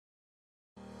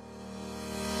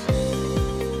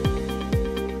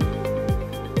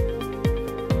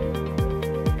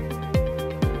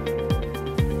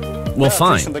Well,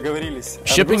 fine.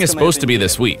 Shipping is supposed to be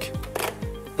this week.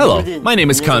 Hello, my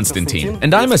name is Konstantin,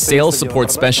 and I'm a sales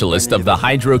support specialist of the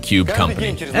HydroCube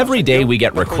company. Every day we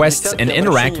get requests and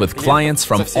interact with clients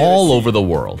from all over the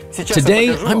world.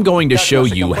 Today, I'm going to show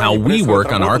you how we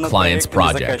work on our clients'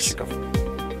 projects.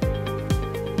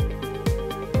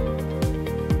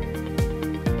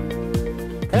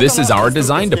 This is our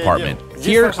design department.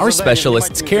 Here, our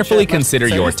specialists carefully consider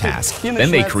your task.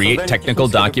 Then they create technical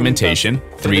documentation,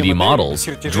 3D models,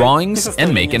 drawings,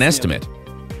 and make an estimate.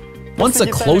 Once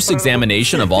a close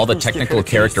examination of all the technical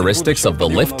characteristics of the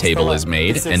lift table is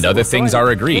made and other things are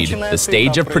agreed, the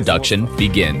stage of production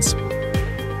begins.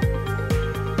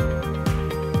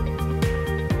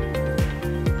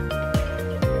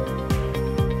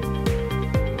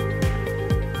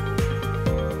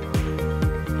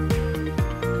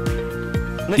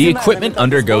 The equipment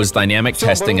undergoes dynamic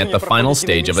testing at the final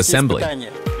stage of assembly.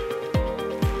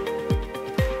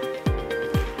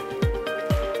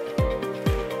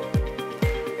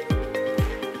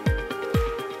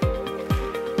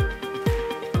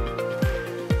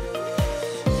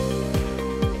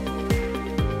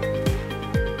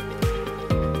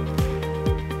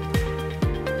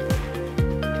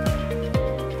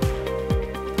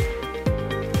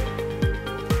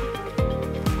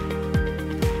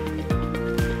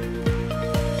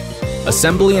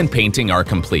 Assembly and painting are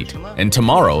complete, and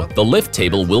tomorrow the lift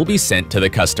table will be sent to the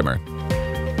customer.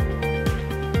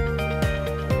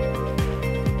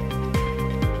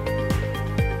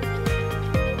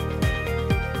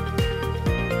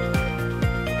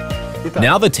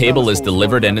 Now the table is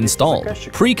delivered and installed.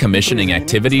 Pre-commissioning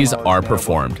activities are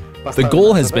performed. The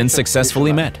goal has been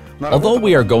successfully met. Although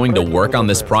we are going to work on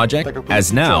this project,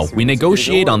 as now we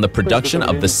negotiate on the production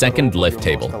of the second lift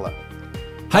table.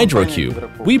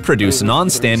 HydroCube, we produce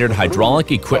non-standard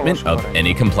hydraulic equipment of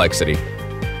any complexity.